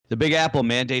The Big Apple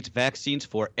mandates vaccines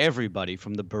for everybody,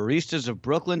 from the baristas of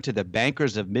Brooklyn to the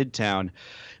bankers of Midtown.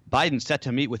 Biden set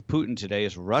to meet with Putin today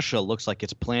as Russia looks like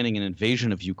it's planning an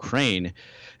invasion of Ukraine.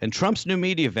 And Trump's new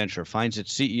media venture finds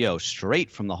its CEO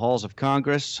straight from the halls of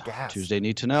Congress. Gas. Tuesday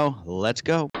Need to Know. Let's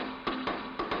go.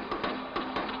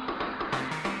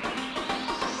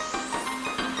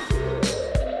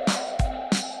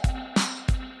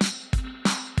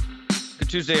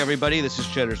 Good Tuesday, everybody. This is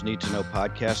Cheddar's Need to Know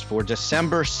podcast for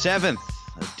December 7th,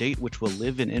 a date which will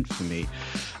live in infamy.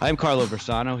 I'm Carlo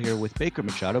Versano here with Baker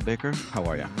Machado. Baker, how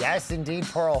are you? Yes, indeed.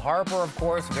 Pearl Harbor, of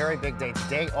course, very big day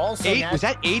today. Also, was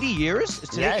that 80 years? Is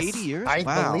today yes, 80 years? I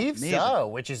Wow, believe amazing. so,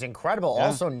 which is incredible. Yeah.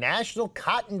 Also, National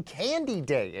Cotton Candy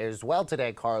Day as well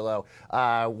today, Carlo,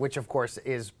 which of course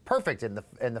is perfect in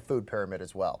the food pyramid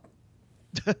as well.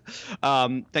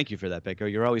 Thank you for that, Baker.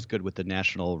 You're always good with the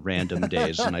national random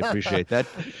days, and I appreciate that.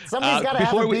 Somebody's got to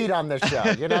have a beat on this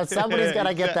show. You know, somebody's got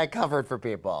to get that covered for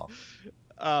people.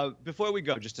 Before we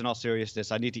go, just in all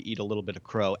seriousness, I need to eat a little bit of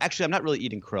crow. Actually, I'm not really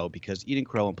eating crow because eating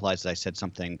crow implies that I said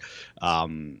something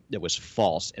that was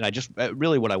false. And I just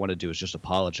really what I want to do is just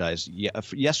apologize.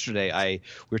 Yesterday,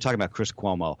 we were talking about Chris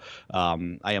Cuomo.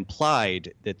 I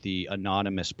implied that the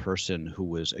anonymous person who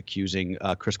was accusing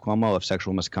Chris Cuomo of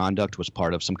sexual misconduct was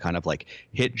part of some kind of like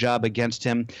hit job against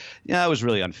him. Yeah, it was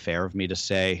really unfair of me to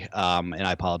say, and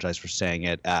I apologize for saying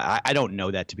it. I don't know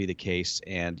that to be the case.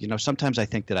 And, you know, sometimes I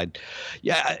think that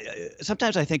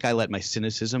sometimes I think I let my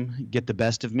cynicism get the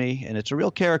best of me, and it's a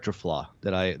real character flaw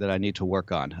that I need to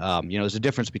work on. You know, there's a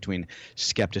difference between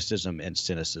skepticism and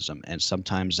cynicism, and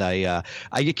sometimes I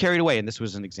get carried away, and this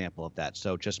was an example of that.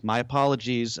 So just my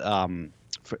apologies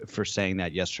for saying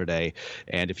that yesterday,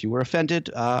 and if you were offended,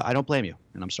 I don't blame you,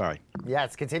 and I'm sorry.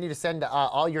 Yes, continue to send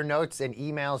all your notes and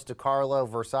emails to Carlo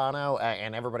Versano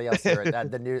and everybody else here at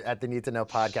the Need to Know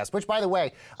podcast, which, by the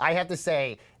way, I have to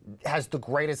say, has the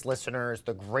greatest listeners,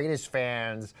 the greatest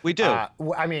fans. We do.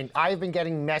 I mean, I've been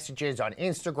getting messages on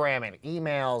Instagram and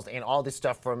emails and all this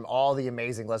stuff from all the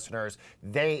amazing listeners.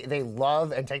 They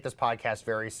love and take this podcast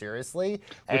very seriously.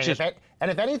 And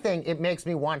if anything, it makes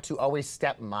me want to always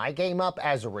step my game up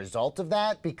as a result of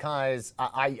that, because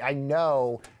I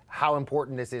know how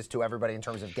important this is to everybody in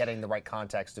terms of getting the right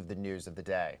context of the news of the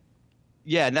day.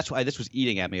 Yeah, and that's why this was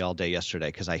eating at me all day yesterday,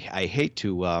 because I hate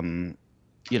to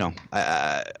you know,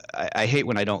 I hate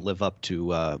when I don't live up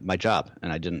to my job,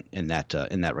 and I didn't in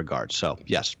that regard. So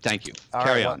yes, thank you.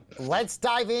 Carry on. Well, let's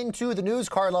dive into the news,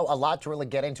 Carlo. A lot to really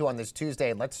get into on this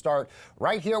Tuesday. Let's start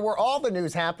right here where all the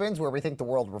news happens, where we think the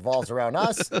world revolves around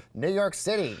us. New York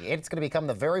City. It's going to become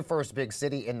the very first big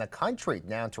city in the country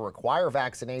now to require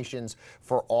vaccinations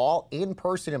for all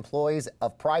in-person employees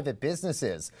of private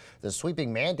businesses. The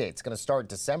sweeping mandate is going to start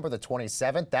December the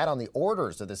 27th. That on the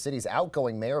orders of the city's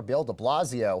outgoing mayor, Bill de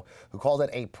Blasio, who called it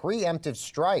a preemptive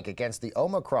strike against the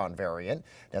Omicron variant.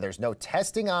 Now, there's no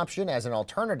testing option as an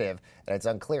alternative, and it's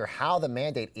unclear how the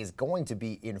mandate is going to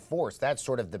be enforced. That's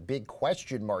sort of the big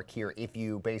question mark here if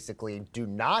you basically do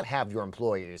not have your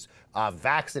employees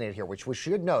vaccinated here, which we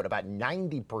should note about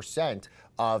 90%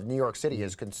 of New York City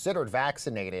is considered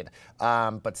vaccinated.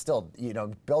 But still, you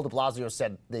know, Bill de Blasio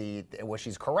said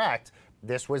she's correct.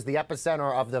 This was the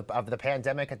epicenter of the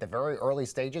pandemic at the very early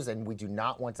stages, and we do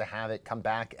not want to have it come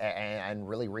back and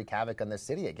really wreak havoc on this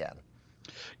city again.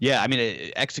 Yeah, I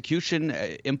mean, execution,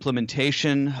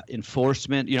 implementation,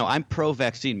 enforcement. You know, I'm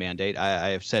pro-vaccine mandate. I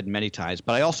have said many times,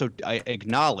 but I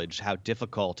acknowledge how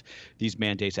difficult these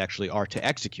mandates actually are to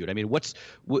execute. I mean, what's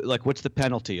the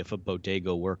penalty if a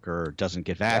bodega worker doesn't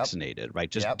get vaccinated,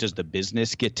 right? Does the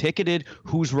business get ticketed?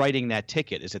 Who's writing that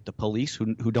ticket? Is it the police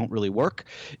who don't really work?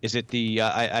 Is it the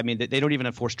I mean, they don't even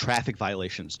enforce traffic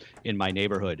violations in my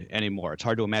neighborhood anymore. It's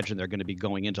hard to imagine they're going to be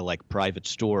going into like private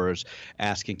stores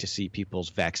asking to see people's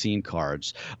vaccine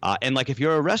cards. And like if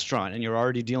you're a restaurant and you're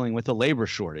already dealing with a labor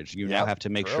shortage, you now have to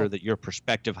make sure that your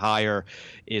prospective hire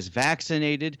is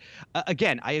vaccinated.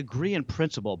 Again, I agree in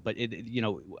principle, but you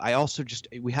know, I also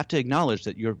we have to acknowledge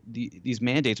that these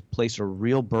mandates place a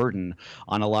real burden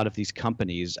on a lot of these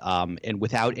companies, and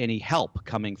without any help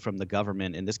coming from the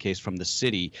government, in this case from the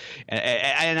city.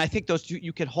 And I think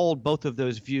you can hold both of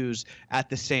those views at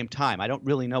the same time. I don't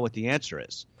really know what the answer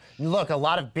is. Look, a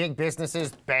lot of big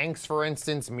businesses, banks, for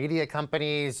instance, media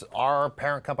companies, our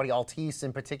parent company, Altice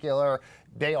in particular,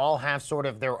 They all have sort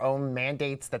of their own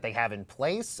mandates that they have in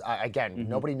place. Again,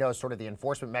 nobody knows sort of the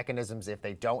enforcement mechanisms if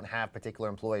they don't have particular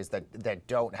employees that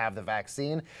don't have the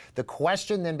vaccine. The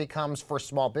question then becomes for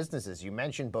small businesses. You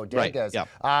mentioned bodegas. Right,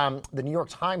 yeah. The New York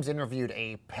Times interviewed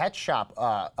a pet shop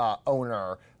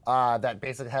owner that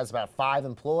basically has about 5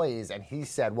 employees, and he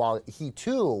said while he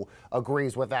too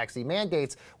agrees with vaccine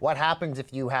mandates, what happens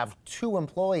if you have 2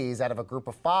 employees out of a group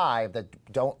of 5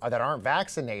 that aren't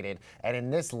vaccinated? And in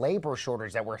this labor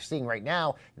shortage that we're seeing right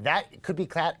now, that could be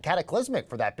cataclysmic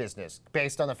for that business,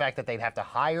 based on the fact that they'd have to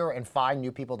hire and find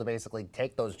new people to basically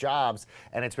take those jobs,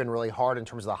 and it's been really hard in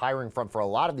terms of the hiring front for a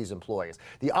lot of these employees.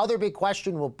 The other big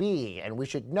question will be, and we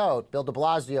should note, Bill de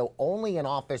Blasio only in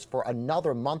office for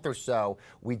another month or so.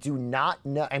 We do not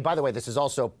know, and by the way, this is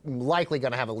also likely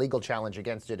going to have a legal challenge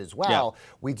against it as well.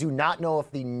 Yeah. We do not know if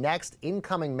the next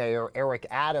incoming mayor, Eric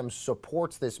Adams,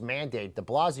 supports this mandate. De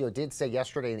Blasio did say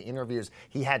yesterday in interviews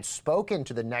he had spoken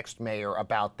to the next mayor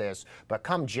about this, but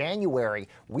come January,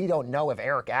 we don't know if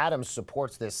Eric Adams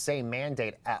supports this same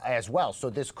mandate as well. So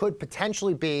this could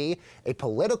potentially be a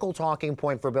political talking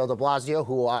point for Bill de Blasio,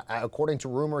 who, according to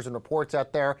rumors and reports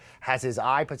out there, has his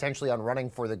eye potentially on running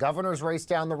for the governor's race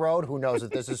down the road. Who knows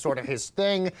if this is sort of his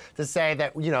thing to say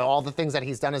that, you know, all the things that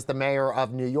he's done as the mayor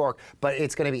of New York. But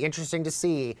it's going to be interesting to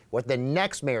see what the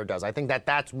next mayor does. I think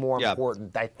that's more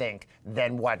important, I think,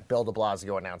 than what Bill de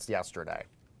Blasio announced yesterday.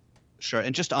 Sure.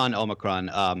 And just on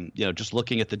Omicron, just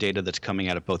looking at the data that's coming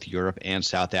out of both Europe and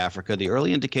South Africa, the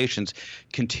early indications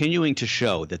continuing to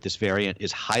show that this variant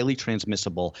is highly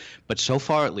transmissible, but so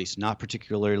far at least not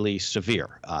particularly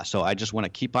severe. So I just want to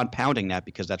keep on pounding that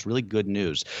because that's really good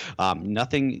news.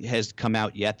 Nothing has come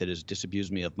out yet that has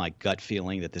disabused me of my gut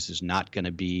feeling that this is not going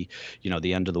to be,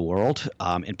 the end of the world.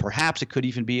 And perhaps it could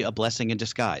even be a blessing in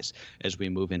disguise as we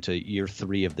move into year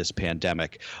 3 of this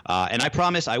pandemic. And I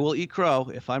promise I will eat crow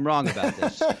if I'm wrong about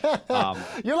this.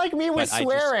 You're like me with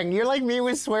swearing. You're like me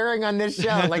with swearing on this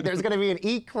show. Like there's going to be an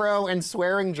eat crow and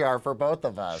swearing jar for both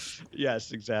of us.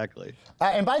 Yes, exactly.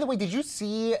 And by the way, did you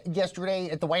see yesterday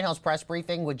at the White House press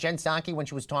briefing with Jen Psaki when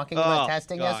she was talking about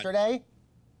testing yesterday?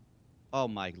 Oh,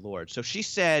 my Lord. So she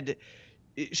said,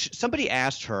 somebody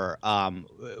asked her,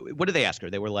 what did they ask her?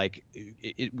 They were like,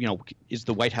 is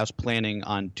the White House planning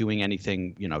on doing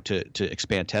anything, to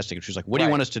expand testing? And she was like, what do you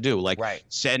want us to do? Like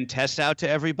send tests out to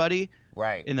everybody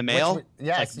in the mail?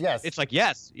 Yes. It's like,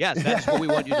 yes, that's what we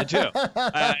want you to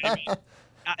do.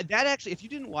 That actually, if you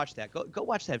didn't watch that, go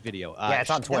watch that video. It's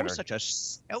on Twitter.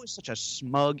 That was such a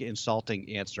smug,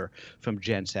 insulting answer from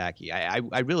Jen Psaki.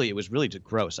 It was really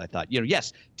gross. I thought,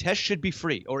 yes, tests should be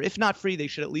free, or if not free, they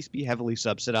should at least be heavily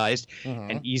subsidized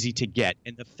and easy to get.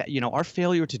 And our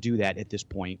failure to do that at this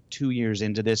point, 2 years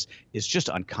into this, is just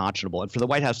unconscionable. And for the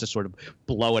White House to sort of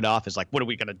blow it off as like, what are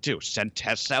we going to do? Send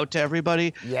tests out to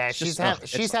everybody? Yeah, she's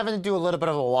having to do a little bit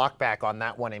of a walk back on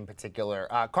that one in particular.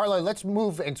 Carlo, let's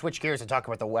move and switch gears and talk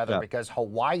about the weather because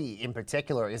Hawaii in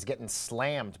particular is getting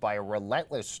slammed by a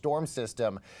relentless storm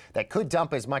system that could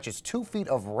dump as much as 2 feet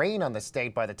of rain on the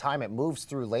state by the time it moves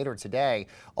through later today.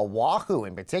 Oahu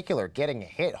in particular getting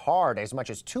hit hard, as much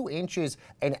as 2 inches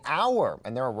an hour,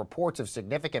 and there are reports of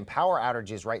significant power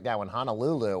outages right now in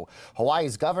Honolulu.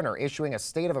 Hawaii's governor issuing a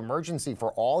state of emergency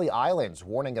for all the islands,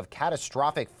 warning of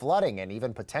catastrophic flooding and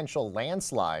even potential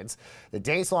landslides. The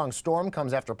days-long storm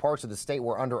comes after parts of the state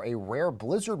were under a rare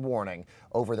blizzard warning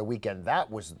over the weekend. That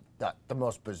was the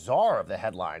most bizarre of the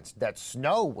headlines, that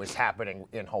snow was happening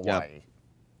in Hawaii. Yep.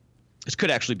 This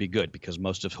could actually be good because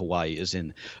most of Hawaii is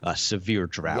in severe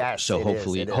drought. Yes, so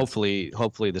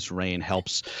hopefully this rain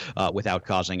helps without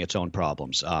causing its own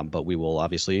problems. But we will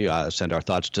obviously send our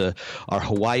thoughts to our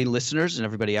Hawaii listeners and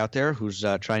everybody out there who's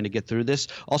trying to get through this.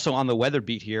 Also on the weather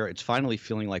beat here, it's finally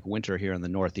feeling like winter here in the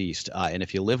Northeast. And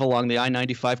if you live along the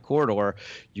I-95 corridor,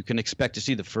 you can expect to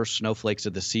see the first snowflakes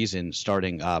of the season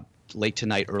starting late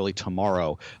tonight, early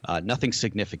tomorrow. Nothing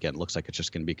significant. Looks like it's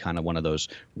just going to be kind of one of those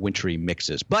wintry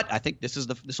mixes. But I think this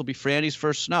will be Franny's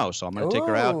first snow, so I'm going to take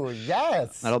her out. Oh,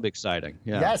 yes. That'll be exciting.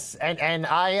 Yeah. Yes, and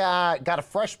I got a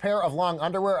fresh pair of long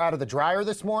underwear out of the dryer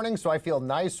this morning, so I feel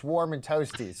nice, warm, and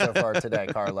toasty so far today,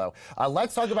 Carlo.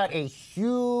 Let's talk about a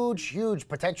huge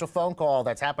potential phone call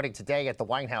that's happening today at the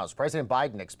White House. President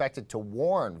Biden expected to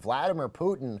warn Vladimir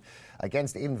Putin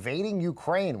against invading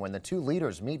Ukraine when the two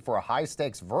leaders meet for a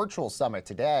high-stakes virtual summit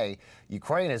today.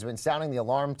 Ukraine has been sounding the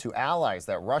alarm to allies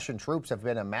that Russian troops have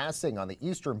been amassing on the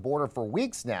eastern border for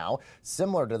weeks now,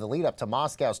 similar to the lead-up to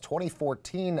Moscow's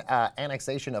 2014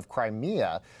 annexation of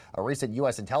Crimea. A recent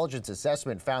U.S. intelligence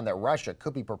assessment found that Russia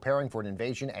could be preparing for an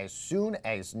invasion as soon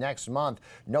as next month.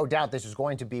 No doubt this is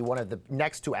going to be one of the,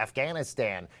 next to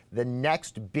Afghanistan, the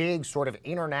next big sort of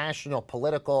international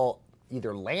political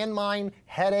either landmine,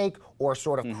 headache, or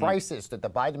sort of crisis that the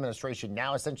Biden administration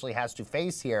now essentially has to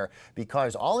face here,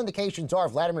 because all indications are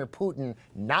Vladimir Putin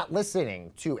not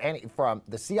listening to any from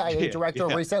the CIA director.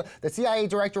 The CIA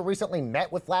director recently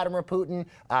met with Vladimir Putin.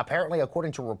 Apparently,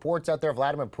 according to reports out there,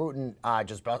 Vladimir Putin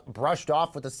just brushed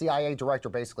off what the CIA director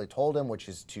basically told him, which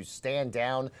is to stand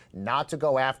down, not to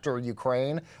go after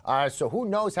Ukraine. So who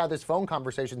knows how this phone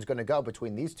conversation is going to go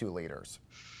between these two leaders?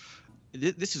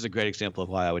 This is a great example of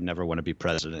why I would never want to be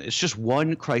president. It's just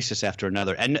one crisis after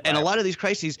another. And a lot of these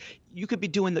crises, you could be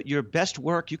doing your best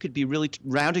work. You could be really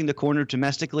rounding the corner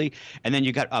domestically. And then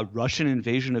you got a Russian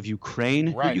invasion of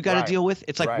Ukraine that you got to deal with.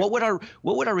 It's like, what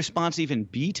would our response even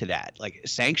be to that? Like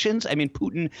sanctions? I mean,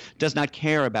 Putin does not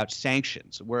care about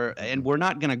sanctions. We're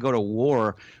not going to go to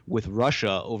war with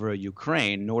Russia over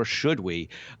Ukraine, nor should we.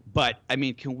 But I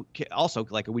mean, also,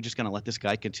 like, are we just going to let this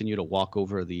guy continue to walk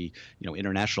over the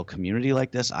international community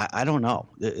like this? I don't know.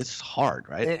 It's hard,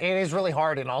 right? It is really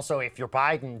hard. And also, if you're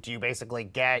Biden, do you basically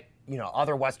get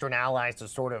other Western allies to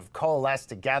sort of coalesce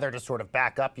together to sort of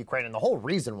back up Ukraine? And the whole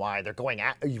reason why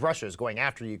Russia is going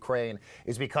after Ukraine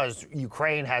is because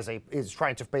Ukraine is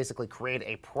trying to basically create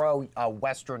a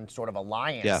pro-Western sort of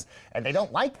alliance, and they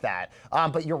don't like that.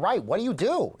 But you're right. What do you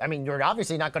do? I mean, you're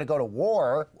obviously not going to go to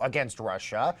war against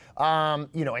Russia,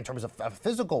 in terms of a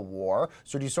physical war.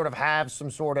 So do you sort of have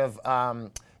some sort of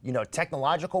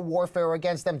technological warfare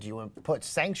against them? Do you put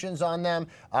sanctions on them?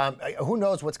 Who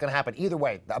knows what's going to happen? Either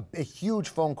way, a huge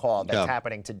phone call that's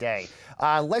happening today.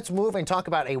 Let's move and talk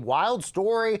about a wild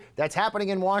story that's happening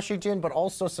in Washington, but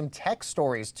also some tech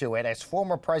stories to it, as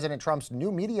former President Trump's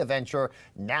new media venture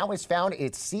now has found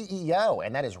its CEO,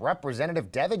 and that is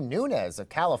Representative Devin Nunes of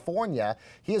California.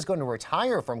 He is going to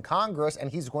retire from Congress, and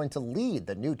he's going to lead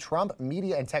the new Trump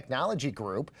Media and Technology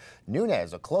Group.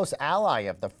 Nunes, a close ally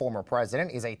of the former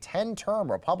president, is a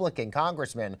 10-term Republican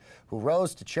congressman who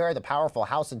rose to chair the powerful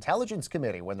House Intelligence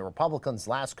Committee when the Republicans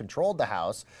last controlled the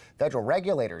House. Federal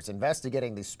regulators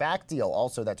investigating the SPAC deal,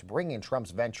 also that's bringing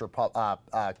Trump's venture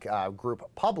group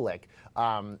public.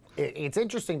 It's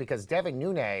interesting because Devin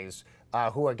Nunes,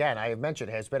 who, again, I have mentioned,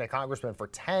 has been a congressman for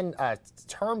 10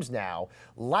 terms now,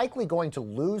 likely going to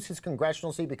lose his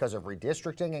congressional seat because of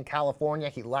redistricting in California.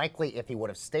 He likely, if he would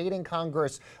have stayed in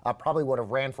Congress, probably would have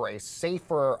ran for a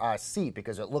safer seat,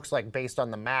 because it looks like, based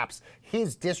on the maps,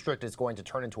 his district is going to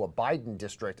turn into a Biden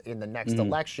district in the next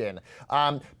election.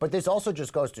 But this also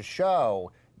just goes to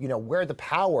show where the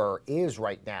power is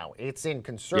right now. It's in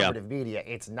conservative media.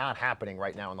 It's not happening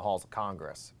right now in the halls of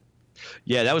Congress.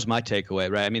 Yeah, that was my takeaway,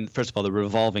 right? I mean, first of all, the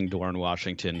revolving door in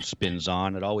Washington spins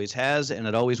on. It always has, and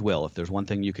it always will. If there's one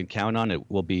thing you can count on, it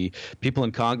will be people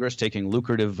in Congress taking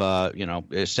lucrative,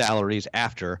 salaries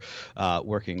after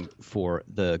working for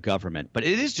the government. But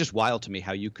it is just wild to me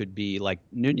how you could be like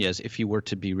Nunes. If he were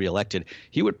to be reelected,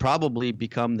 he would probably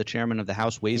become the chairman of the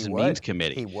House Ways and Means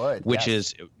Committee. He would, which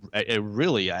is a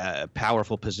really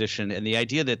powerful position. And the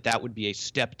idea that would be a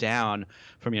step down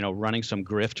from running some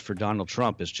grift for Donald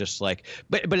Trump is just like,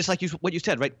 but it's like what you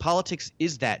said, right? Politics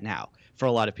is that now for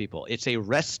a lot of people. It's a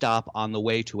rest stop on the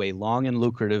way to a long and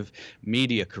lucrative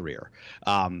media career.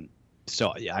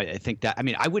 So yeah, I think that, I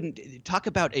mean, I wouldn't talk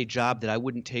about a job that I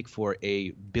wouldn't take for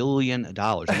 $1 billion.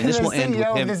 I mean, this will end with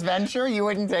him. Of this venture, you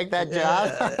wouldn't take that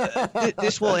job.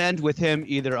 This will end with him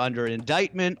either under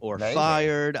indictment or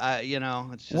fired.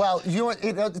 It's just... Well,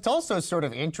 it's also sort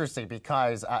of interesting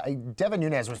because Devin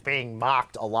Nunes was being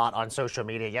mocked a lot on social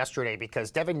media yesterday, because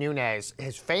Devin Nunes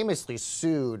has famously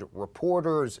sued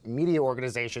reporters, media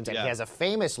organizations, and he has a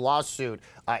famous lawsuit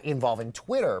involving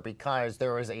Twitter, because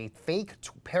there is a fake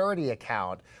parody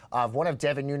account of one of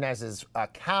Devin Nunes's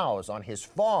cows on his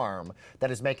farm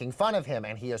that is making fun of him,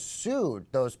 and he has sued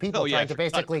those people trying to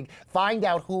basically find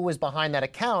out who was behind that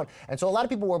account. And so a lot of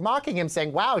people were mocking him,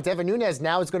 saying, wow, Devin Nunes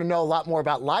now is going to know a lot more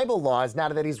about libel laws now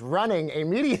that he's running a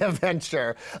media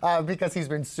venture, because he's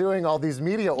been suing all these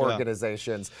media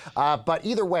organizations. But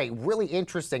either way, really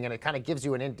interesting, and it kind of gives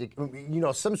you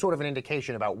some sort of an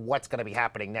indication about what's going to be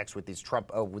happening next with these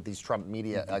Trump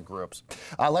media groups.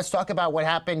 Let's talk about what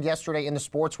happened yesterday in the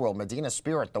sports world. Medina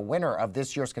Spirit, the winner of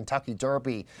this year's Kentucky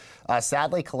Derby,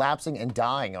 sadly collapsing and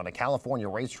dying on a California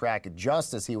racetrack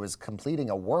just as he was completing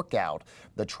a workout.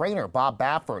 The trainer, Bob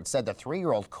Baffert, said the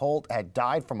 3-year-old colt had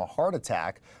died from a heart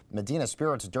attack. Medina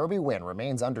Spirit's Derby win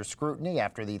remains under scrutiny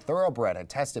after the thoroughbred had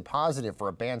tested positive for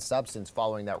a banned substance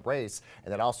following that race,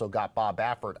 and that also got Bob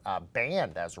Baffert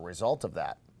banned as a result of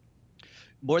that.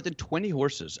 More than 20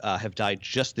 horses have died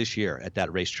just this year at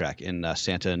that racetrack in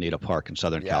Santa Anita Park in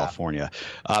Southern California.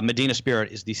 Medina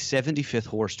Spirit is the 75th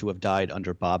horse to have died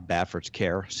under Bob Baffert's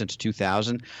care since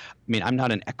 2000. I mean, I'm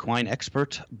not an equine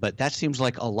expert, but that seems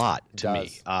like a lot to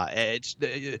me. It's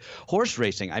horse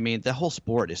racing. I mean, the whole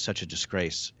sport is such a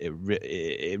disgrace.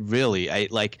 It really,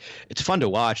 it's fun to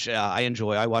watch.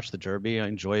 I watch the Derby. I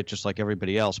enjoy it just like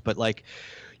everybody else. But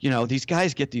these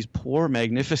guys get these poor,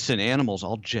 magnificent animals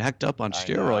all jacked up on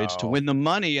steroids to win the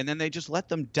money, and then they just let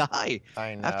them die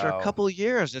after a couple of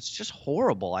years. It's just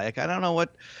horrible. I don't know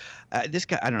what this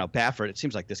guy. I don't know, Baffert. It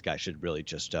seems like this guy should really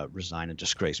just resign in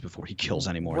disgrace before he kills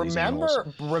any more of these animals.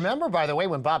 Remember, by the way,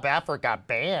 when Bob Baffert got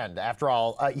banned, after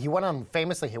all, he went on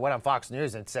Fox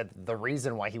News and said the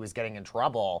reason why he was getting in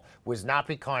trouble was not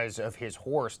because of his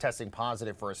horse testing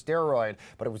positive for a steroid,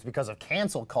 but it was because of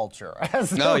cancel culture. As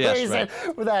the reason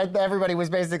that everybody was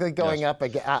basically going out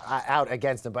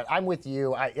against him. But I'm with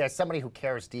you. As somebody who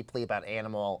cares deeply about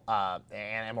animal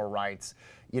rights,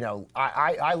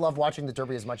 I love watching the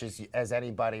Derby as much as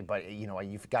anybody, but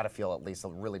you've got to feel at least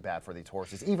really bad for these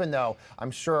horses, even though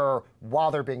I'm sure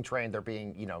while they're being trained, they're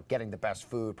being, getting the best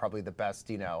food, probably the best,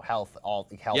 health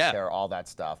care, all that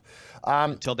stuff.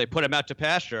 Until they put them out to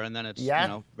pasture, and then it's,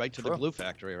 right to the glue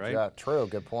factory, right? Yeah, true.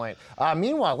 Good point.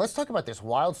 Meanwhile, let's talk about this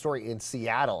wild story in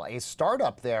Seattle. A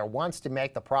startup there wants to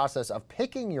make the process of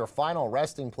picking your final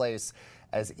resting place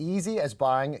as easy as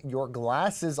buying your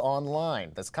glasses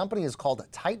online. This company is called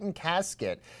Titan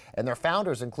Casket, and their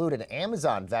founders include an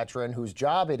Amazon veteran whose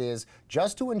job it is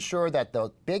just to ensure that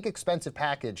the big expensive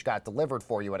package got delivered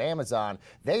for you at Amazon.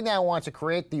 They now want to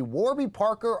create the Warby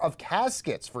Parker of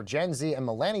caskets for Gen Z and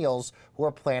millennials who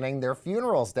are planning their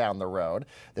funerals down the road.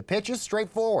 The pitch is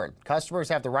straightforward. Customers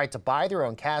have the right to buy their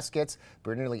own caskets,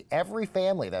 but nearly every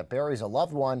family that buries a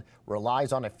loved one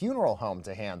relies on a funeral home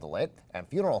to handle it, and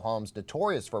funeral homes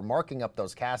notorious for marking up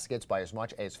those caskets by as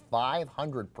much as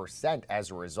 500% as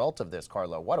a result of this,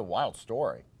 Carlo. What a wild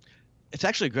story. It's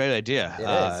actually a great idea.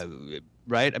 It is.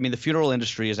 Right? I mean, the funeral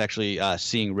industry is actually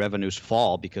seeing revenues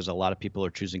fall because a lot of people are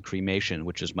choosing cremation,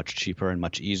 which is much cheaper and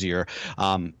much easier.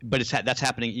 But that's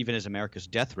happening even as America's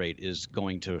death rate is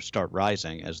going to start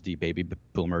rising as the baby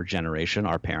boomer generation,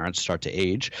 our parents, start to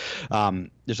age.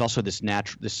 There's also this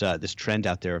trend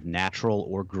out there of natural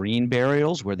or green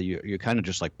burials where you kind of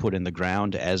just like put in the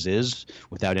ground as is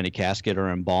without any casket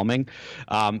or embalming.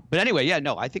 But anyway,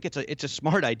 I think it's a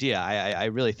smart idea. I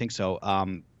really think so.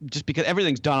 Just because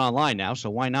everything's done online now, so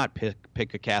why not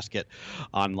pick a casket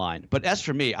online? But as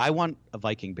for me, I want a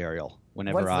Viking burial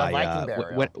whenever Viking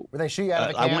burial? Where they shoot you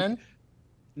out of a cannon?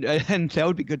 And that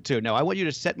would be good too. No, I want you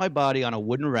to set my body on a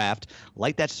wooden raft,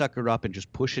 light that sucker up, and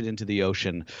just push it into the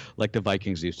ocean like the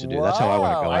Vikings used to do. Whoa, that's how I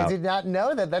want to go out. I did not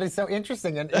know that. That is so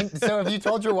interesting. And so have you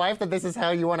told your wife that this is how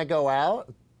you want to go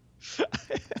out?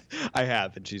 I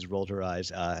have, and she's rolled her eyes,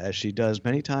 as she does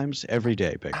many times every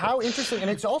day. Baker. How interesting. And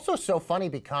it's also so funny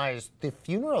because the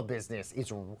funeral business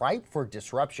is ripe for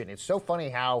disruption. It's so funny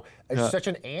how such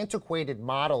an antiquated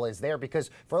model is there,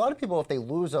 because for a lot of people, if they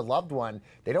lose a loved one,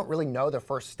 they don't really know the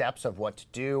first steps of what to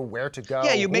do, where to go,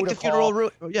 you make the funeral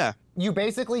route. You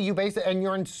basically, and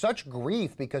you're in such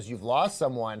grief because you've lost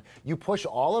someone, you push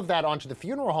all of that onto the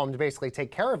funeral home to basically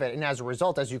take care of it. And as a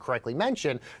result, as you correctly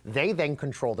mentioned, they then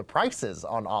control the prices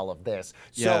on all of this.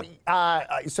 So,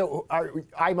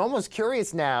 I'm almost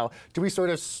curious now, do we sort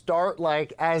of start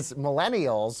like as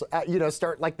millennials,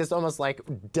 start like this almost like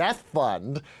death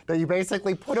fund that you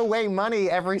basically put away money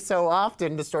every so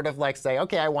often to sort of like say,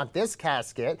 okay, I want this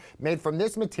casket made from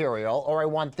this material, or I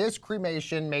want this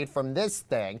cremation made from this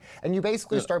thing. And you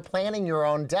basically start planning your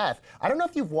own death. I don't know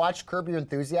if you've watched Curb Your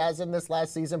Enthusiasm this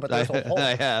last season, but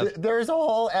there's a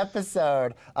whole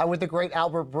episode with the great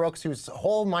Albert Brooks, whose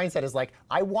whole mindset is like,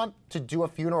 I want to do a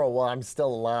funeral while I'm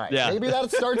still alive. Yeah. Maybe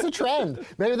that starts a trend.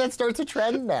 Maybe that starts a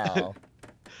trend now.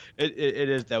 It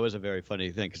is. That was a very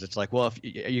funny thing, because it's like, well, if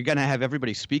you're going to have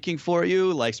everybody speaking for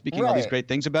you, like speaking all these great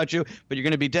things about you, but you're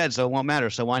going to be dead, so it won't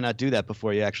matter. So why not do that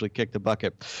before you actually kick the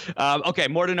bucket? Okay,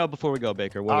 more to know before we go,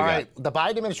 Baker. What do we got? The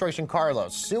Biden administration,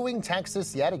 Carlos, suing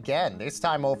Texas yet again, this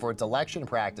time over its election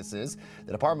practices.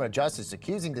 The Department of Justice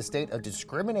accusing the state of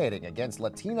discriminating against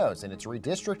Latinos in its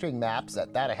redistricting maps,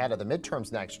 that ahead of the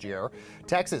midterms next year.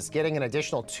 Texas getting an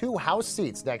additional 2 House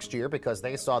seats next year because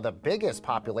they saw the biggest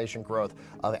population growth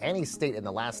of any state in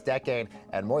the last decade,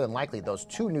 and more than likely those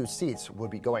 2 new seats would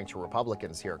be going to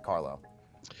Republicans here, Carlo.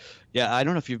 Yeah, I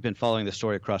don't know if you've been following the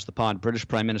story across the pond. British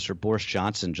Prime Minister Boris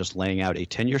Johnson just laying out a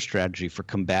 10-year strategy for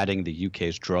combating the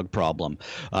UK's drug problem.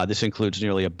 This includes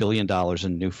nearly $1 billion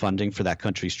in new funding for that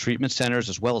country's treatment centers,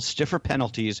 as well as stiffer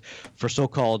penalties for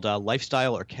so-called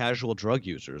lifestyle or casual drug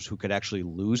users who could actually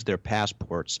lose their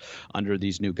passports under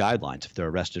these new guidelines if they're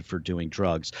arrested for doing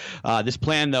drugs. This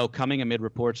plan, though, coming amid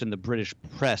reports in the British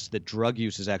press that drug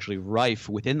use is actually rife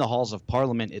within the halls of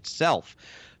Parliament itself.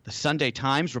 The Sunday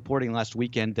Times reporting last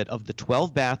weekend that of the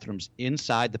 12 bathrooms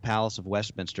inside the Palace of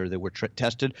Westminster that were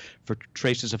tested for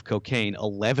traces of cocaine,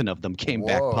 11 of them came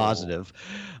back positive.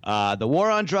 The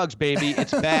war on drugs, baby,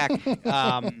 it's back.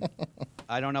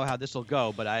 I don't know how this will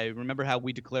go, but I remember how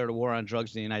we declared a war on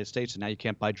drugs in the United States, and now you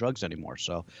can't buy drugs anymore.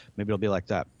 So maybe it'll be like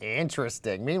that.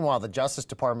 Interesting. Meanwhile, the Justice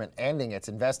Department ending its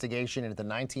investigation into the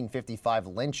 1955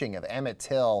 lynching of Emmett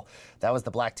Till. That was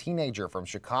the black teenager from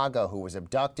Chicago who was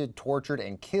abducted, tortured,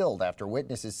 and killed after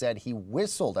witnesses said he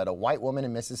whistled at a white woman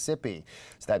in Mississippi.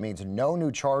 So that means no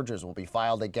new charges will be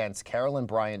filed against Carolyn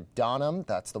Bryant Donham.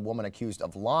 That's the woman accused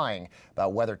of lying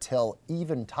about whether Till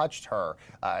even touched her.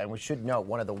 And we should note,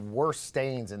 one of the worst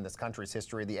stains in this country's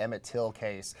history, the Emmett Till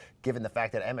case, given the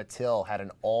fact that Emmett Till had an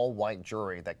all-white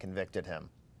jury that convicted him.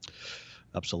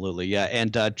 Absolutely, yeah.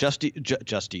 And Jussie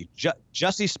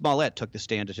Smollett took the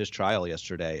stand at his trial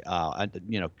yesterday.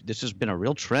 This has been a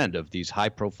real trend of these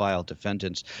high-profile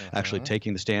defendants actually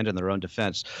taking the stand in their own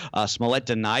defense. Smollett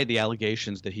denied the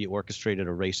allegations that he orchestrated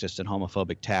a racist and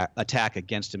homophobic attack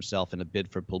against himself in a bid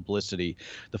for publicity.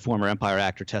 The former Empire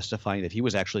actor testifying that he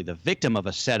was actually the victim of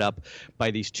a setup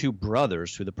by these two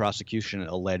brothers who the prosecution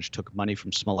alleged took money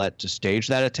from Smollett to stage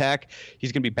that attack.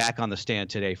 He's going to be back on the stand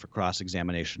today for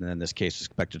cross-examination, and in this case,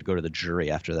 expected to go to the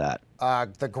jury after that.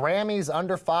 The Grammys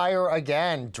under fire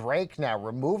again. Drake now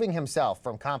removing himself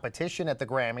from competition at the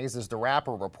Grammys as the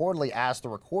rapper reportedly asked the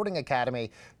Recording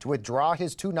Academy to withdraw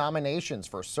his 2 nominations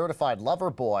for Certified Lover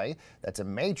Boy. That's a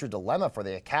major dilemma for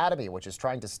the Academy, which is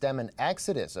trying to stem an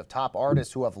exodus of top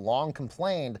artists who have long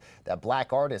complained that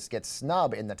black artists get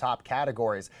snubbed in the top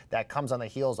categories. That comes on the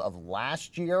heels of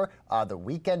last year, The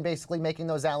Weeknd basically making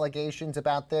those allegations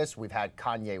about this. We've had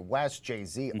Kanye West,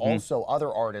 Jay-Z, also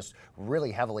other artists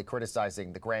really heavily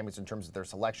criticizing the Grammys in terms of their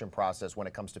selection process when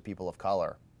it comes to people of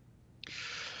color.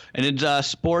 And in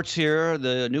sports here,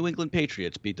 the New England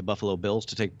Patriots beat the Buffalo Bills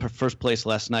to take first place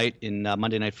last night in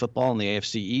Monday Night Football in the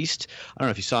AFC East. I don't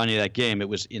know if you saw any of that game. It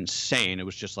was insane. It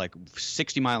was just like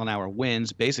 60-mile-an-hour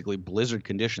winds, basically blizzard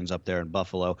conditions up there in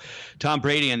Buffalo. Tom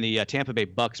Brady and the Tampa Bay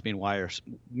Bucks,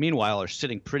 meanwhile, are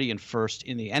sitting pretty in first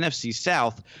in the NFC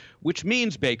South, which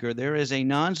means, Baker, there is a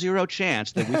non-zero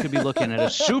chance that we could be looking at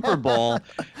a Super Bowl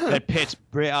that pits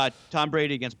Tom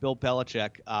Brady against Bill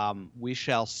Belichick. We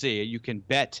shall see. You can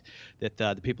bet that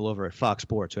the people over at Fox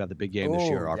Sports who have the big game this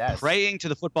year are praying to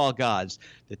the football gods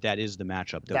that is the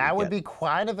matchup. That would be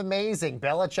quite of amazing.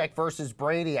 Belichick versus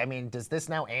Brady. I mean, does this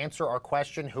now answer our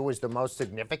question, who is the most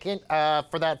significant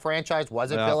for that franchise?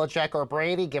 Was it Belichick or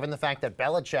Brady, given the fact that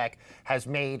Belichick has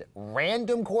made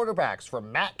random quarterbacks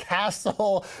from Matt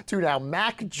Castle to now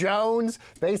Mac Jones,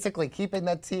 basically keeping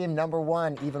that team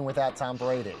 #1 even without Tom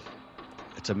Brady?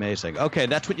 It's amazing. Okay,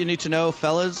 that's what you need to know,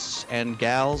 fellas and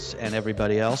gals and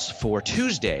everybody else, for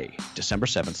Tuesday, December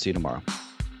 7th. See you tomorrow.